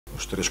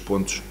os 3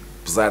 pontos,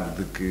 apesar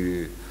de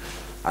que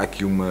há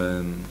aqui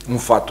um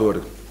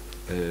fator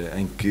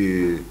em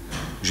que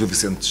o Gil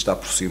Vicente está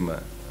por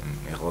cima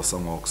em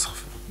relação ao que se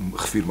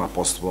refirma à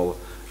posse de bola,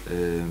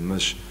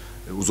 mas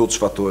os outros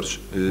fatores,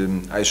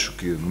 acho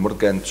que número de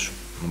cantos,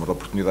 número de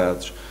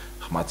oportunidades,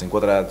 remates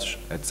enquadrados,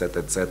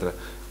 etc,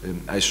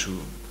 acho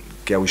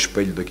que é o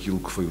espelho daquilo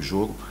que foi o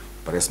jogo.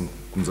 Parece-me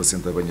que nos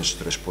assenta bem estes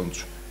 3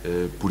 pontos,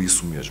 por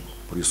isso mesmo.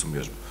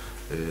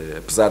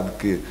 Apesar de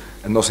que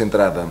a nossa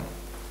entrada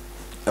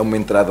é uma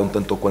entrada um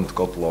tanto ou quanto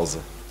cautelosa,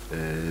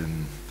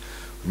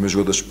 os meus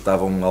jogadores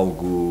estavam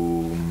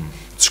algo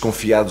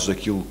desconfiados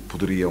daquilo que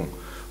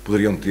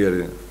poderiam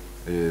ter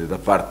da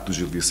parte do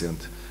Gil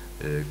Vicente.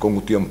 Com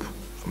o tempo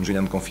fomos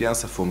ganhando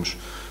confiança, fomos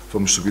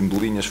subindo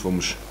linhas,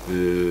 fomos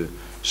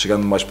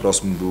chegando mais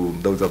próximo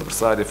da linha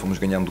adversária, fomos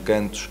ganhando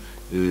cantos,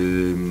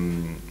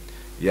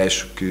 e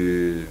acho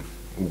que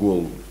o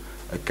golo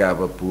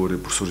acaba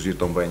por surgir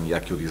também, e há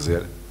que o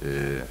dizer,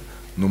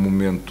 num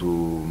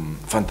momento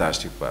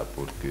fantástico,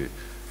 porque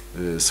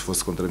se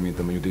fosse contra mim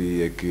também eu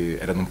diria que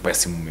era num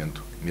péssimo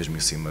momento, mesmo em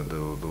cima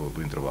do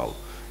intervalo,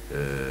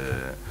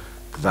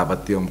 que dava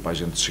tempo para a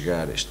gente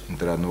chegar,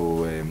 entrar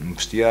no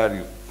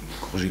vestiário,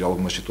 corrigir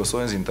algumas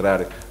situações,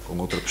 entrar com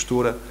outra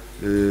postura.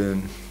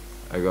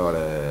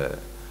 Agora,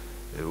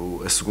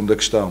 a segunda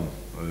questão,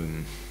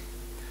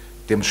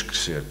 temos que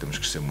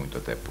crescer muito,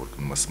 até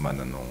porque numa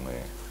semana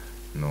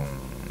não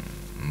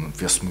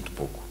vê-se muito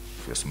pouco,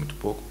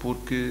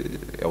 porque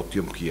é o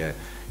tempo que é,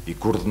 e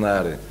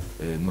coordenar,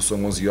 não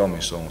são 11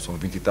 homens, são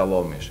 20 e tal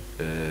homens,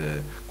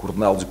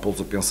 coordená-los e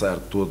pô-los a pensar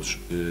todos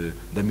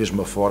da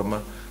mesma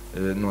forma,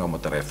 não é uma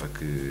tarefa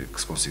que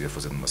se consiga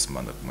fazer numa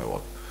semana, como é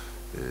óbvio.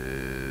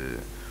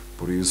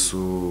 Por isso,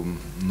 o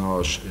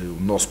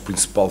nosso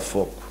principal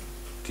foco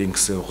tem que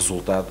ser o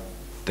resultado,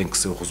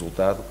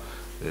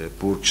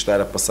 porque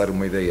estar a passar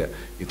uma ideia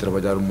e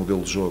trabalhar um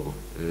modelo de jogo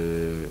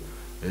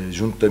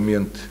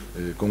juntamente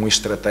com uma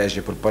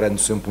estratégia, preparando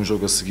sempre um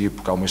jogo a seguir,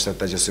 porque há uma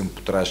estratégia sempre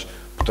por trás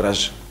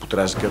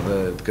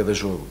de cada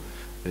jogo.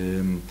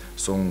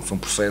 São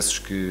processos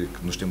que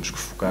nos temos que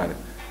focar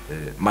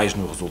mais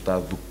no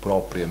resultado do que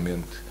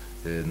propriamente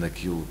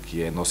naquilo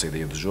que é a nossa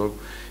ideia de jogo,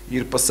 e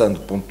ir passando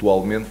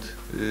pontualmente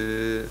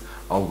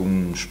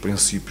alguns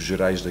princípios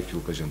gerais daquilo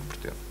que a gente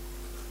pretende.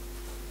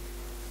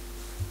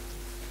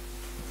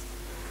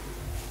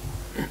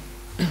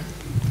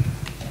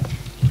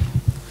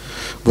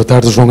 Boa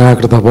tarde, João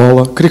Agre da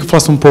Bola. Queria que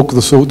falasse um pouco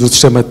do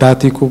sistema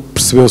tático.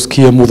 Percebeu-se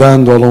que ia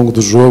mudando ao longo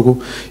do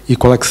jogo, e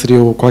qual é que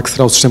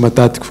será o sistema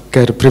tático que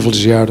quer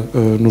privilegiar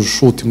nos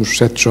últimos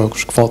 7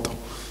 jogos que faltam?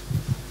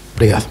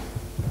 Obrigado.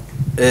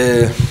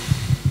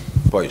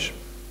 Pois,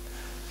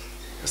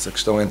 essa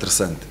questão é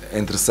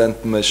interessante,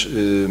 mas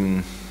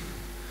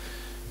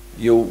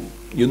eu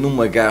não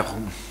me agarro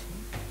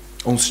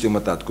a um sistema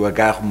tático, eu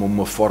agarro-me a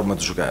uma forma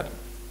de jogar,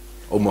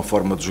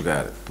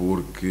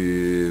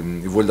 porque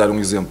eu vou-lhe dar um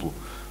exemplo.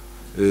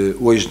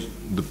 Hoje,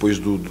 depois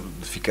de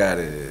ficar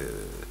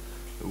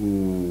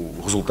o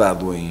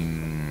resultado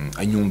em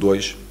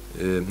 1-2,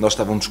 nós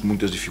estávamos com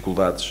muitas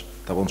dificuldades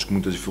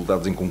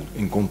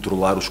em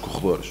controlar os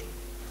corredores.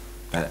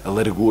 A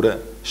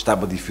largura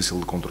estava difícil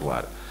de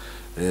controlar,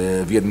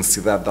 havia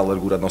necessidade de dar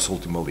largura à nossa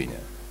última linha,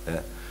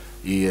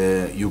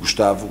 e o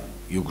Gustavo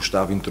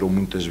entrou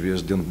muitas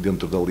vezes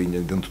dentro da linha,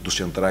 dentro dos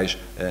centrais,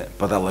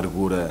 para dar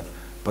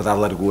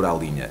largura à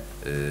linha.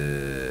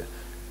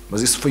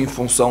 Mas isso foi em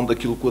função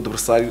daquilo que o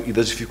adversário e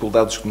das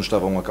dificuldades que nos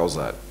estavam a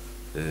causar.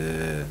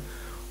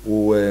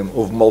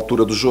 Houve uma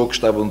altura do jogo que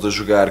estávamos a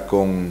jogar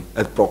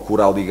a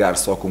procurar ligar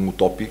só com o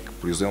top-pick,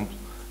 por exemplo,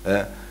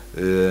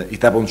 e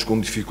estávamos com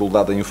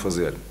dificuldade em o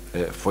fazer.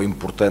 Foi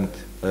importante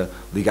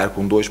ligar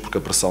com 2, porque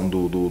a pressão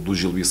do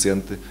Gil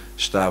Vicente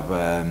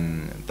estava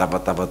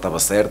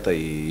certa,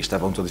 e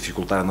estávamos a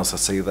dificultar a nossa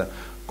saída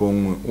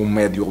com um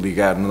médio a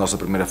ligar na nossa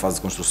primeira fase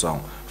de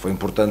construção. Foi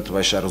importante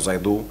baixar o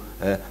Zaidu,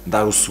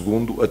 dar o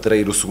segundo,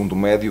 atrair o segundo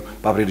médio,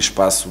 para abrir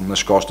espaço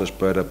nas costas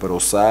para o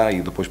Sá,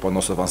 e depois para o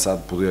nosso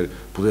avançado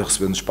poder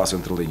receber no espaço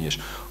entre linhas.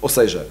 Ou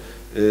seja,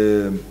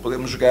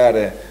 podemos jogar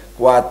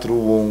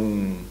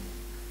 4-1,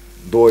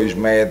 2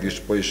 médios,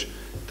 depois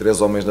 3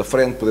 homens da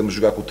frente, podemos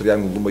jogar com o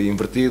triângulo do meio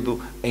invertido,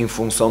 em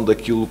função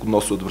daquilo que o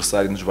nosso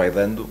adversário nos vai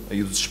dando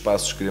e dos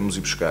espaços que queremos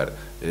ir buscar.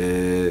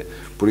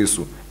 Por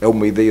isso, é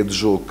uma ideia de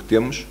jogo que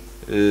temos,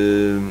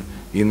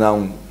 e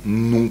não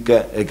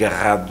nunca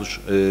agarrados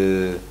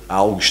a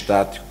algo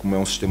estático como é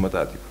um sistema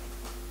tático.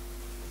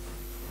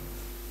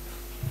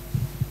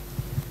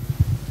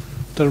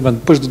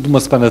 Depois de uma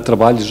semana de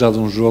trabalho, já de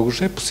uns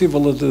jogos, é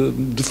possível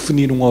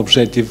definir um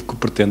objetivo que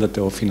pretende até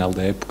ao final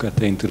da época,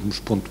 até em termos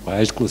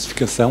pontuais, de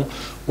classificação,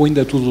 ou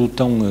ainda é tudo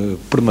tão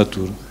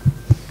prematuro?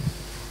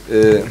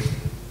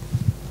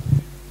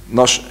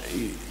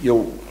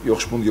 Eu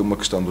respondi a uma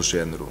questão do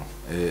género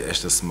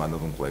esta semana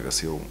de um colega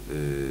seu,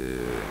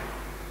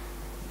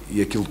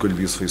 e aquilo que eu lhe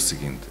disse foi o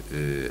seguinte: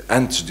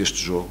 antes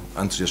deste jogo,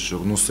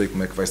 não sei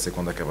como é que vai ser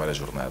quando acabar a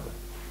jornada.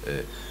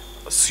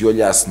 Se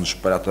olhássemos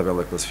para a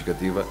tabela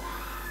classificativa,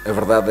 a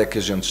verdade é que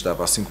a gente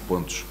estava a 5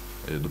 pontos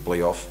do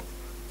play-off,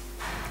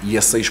 e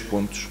a 6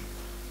 pontos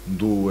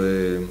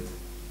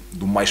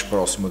do mais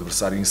próximo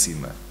adversário em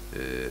cima.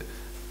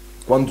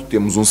 Quando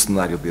temos um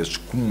cenário destes,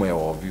 como é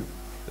óbvio,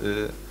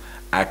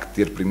 há que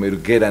ter primeiro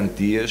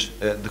garantias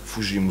de que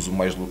fugimos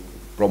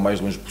para o mais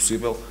longe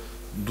possível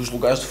dos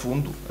lugares de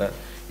fundo,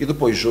 e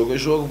depois, jogo a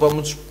jogo,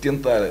 vamos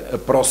tentar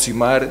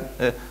aproximar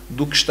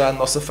do que está à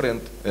nossa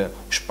frente.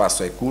 O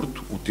espaço é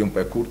curto, o tempo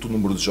é curto, o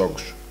número de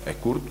jogos é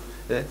curto,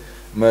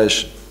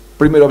 mas,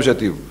 primeiro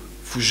objetivo,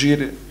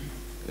 fugir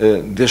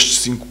destes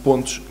 5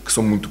 pontos que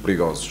são muito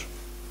perigosos.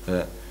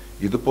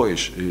 E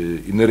depois,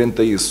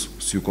 inerente a isso,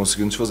 se o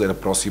conseguirmos fazer,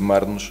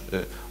 aproximar-nos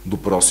do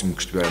próximo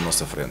que estiver à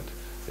nossa frente.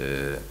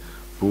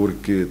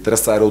 Porque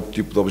traçar outro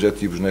tipo de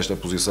objetivos nesta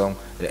posição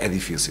é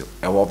difícil.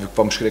 É óbvio que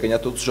vamos querer ganhar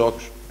todos os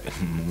jogos,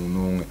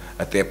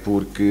 até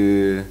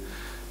porque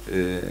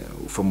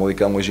o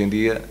Famalicão hoje em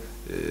dia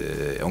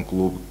é um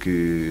clube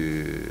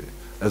que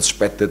as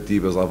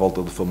expectativas à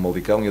volta do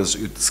Famalicão, e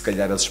se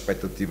calhar as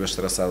expectativas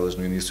traçadas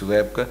no início da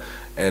época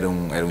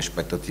eram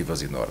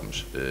expectativas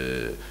enormes.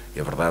 E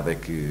a verdade é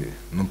que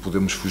não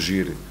podemos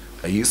fugir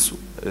a isso,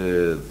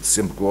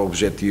 sempre com o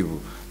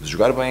objetivo de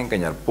jogar bem,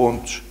 ganhar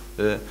pontos,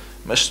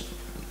 mas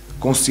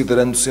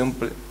considerando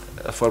sempre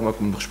a forma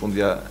como respondi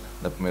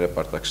na primeira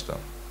parte da questão.